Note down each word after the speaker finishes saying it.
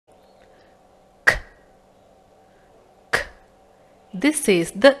This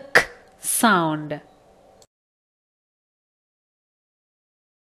is the k sound.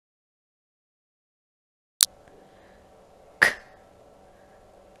 K,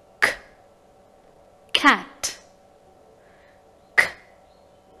 k, cat. K,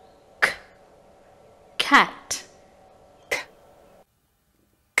 k, cat. K,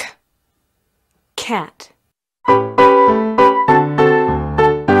 k, cat.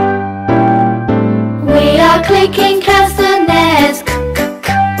 We are clicking castanets.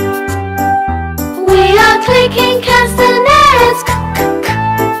 We are clicking castanets.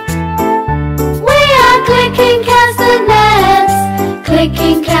 We are clicking castanets.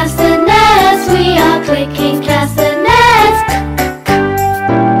 Clicking castanets. We are clicking castanets.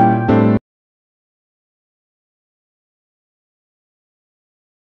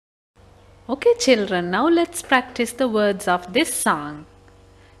 Okay, children, now let's practice the words of this song.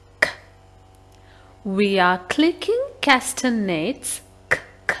 K. We are clicking castanets. K,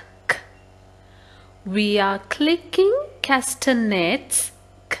 k, k. We are clicking castanets.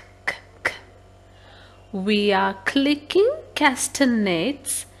 K, k, k. We are clicking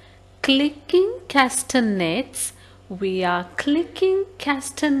castanets. Clicking castanets. We are clicking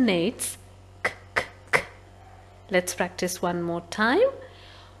castanets. K, k, k. Let's practice one more time.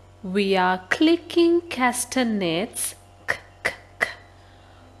 We are clicking castanets. K, k, k.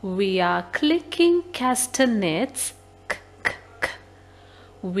 We are clicking castanets. K, k, k.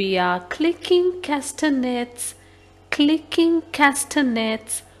 We are clicking castanets. Clicking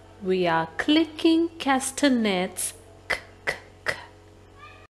castanets. We are clicking castanets. K, k, k.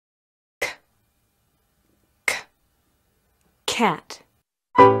 K, k, cat.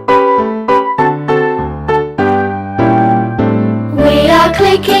 We are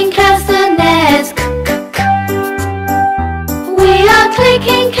clicking castanets. We are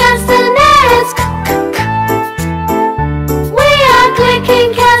clicking castanets. We are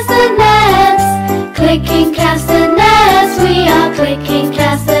clicking castanets. Clicking castanets. We are clicking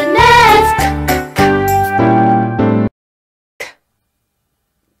castanets. K,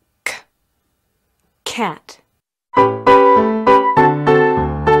 k, cat.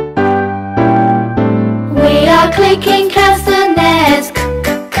 We are clicking castanets.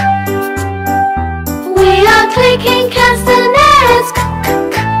 We are clicking castanets.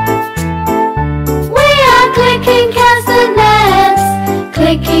 We are clicking castanets.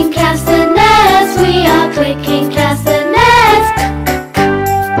 Clicking castanets. We are clicking castanets.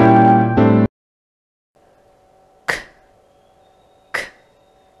 K, k,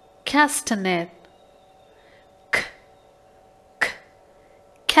 castanet. K, k,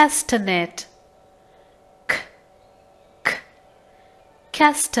 castanet. K, k,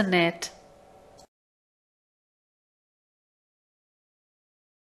 castanet.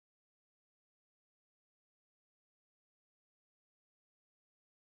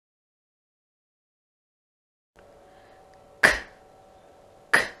 K,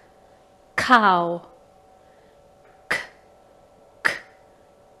 k, cow. K, k,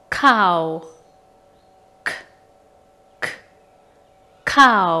 cow. K, k,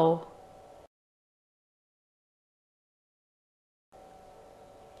 cow.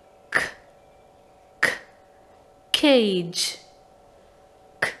 K, k, cage.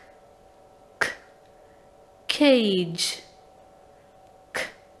 K, k, cage. K,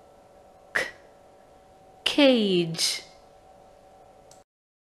 k, cage.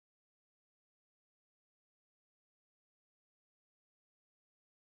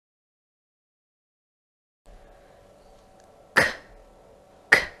 K,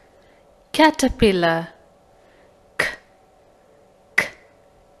 k, caterpillar. K, k,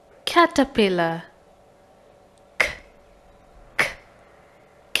 caterpillar. K, k,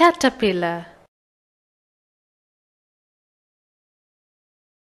 caterpillar.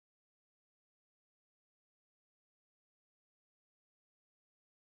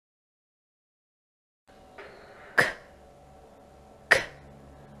 K, k,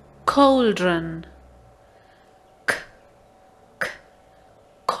 cauldron. K, k,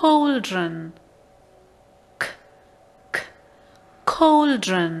 cauldron. K, k,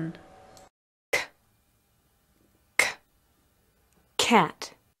 cauldron. K, k,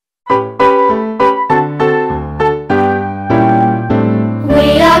 cat.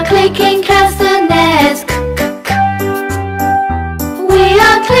 We are clicking castanets. We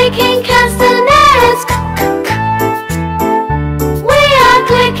are clicking castanets. We are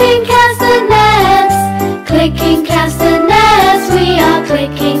clicking castanets. Clicking castanets. We are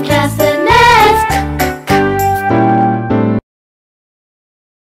clicking castanets.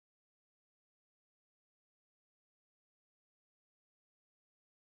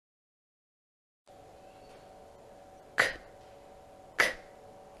 K,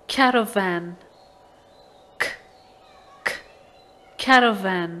 caravan,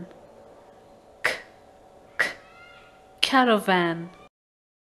 caravan, caravan,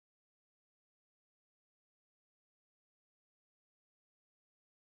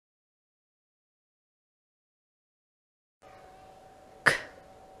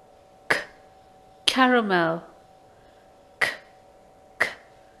 caramel,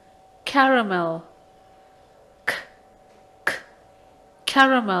 caramel,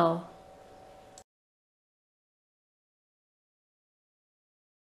 caramel,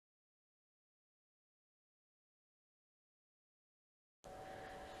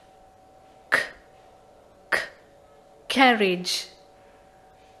 carriage,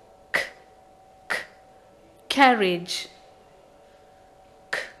 carriage,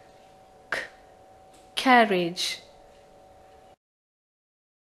 carriage,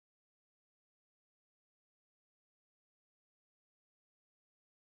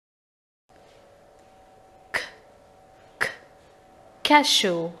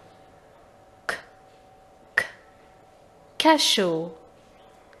 cashew, cashew,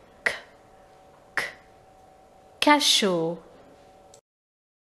 cashew,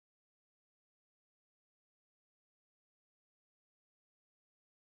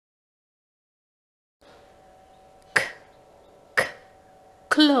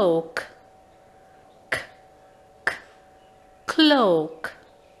 cloak, cloak,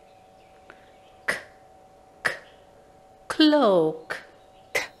 cloak,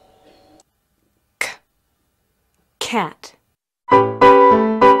 cat,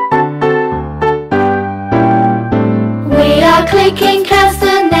 We are clicking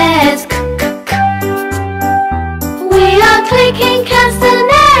castanets. We are clicking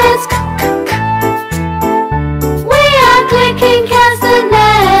castanets. We are clicking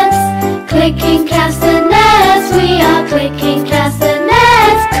castanets. Clicking castanets. We are clicking castanets.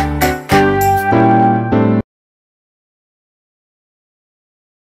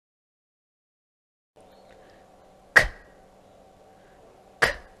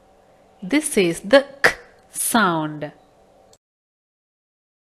 This is the k sound.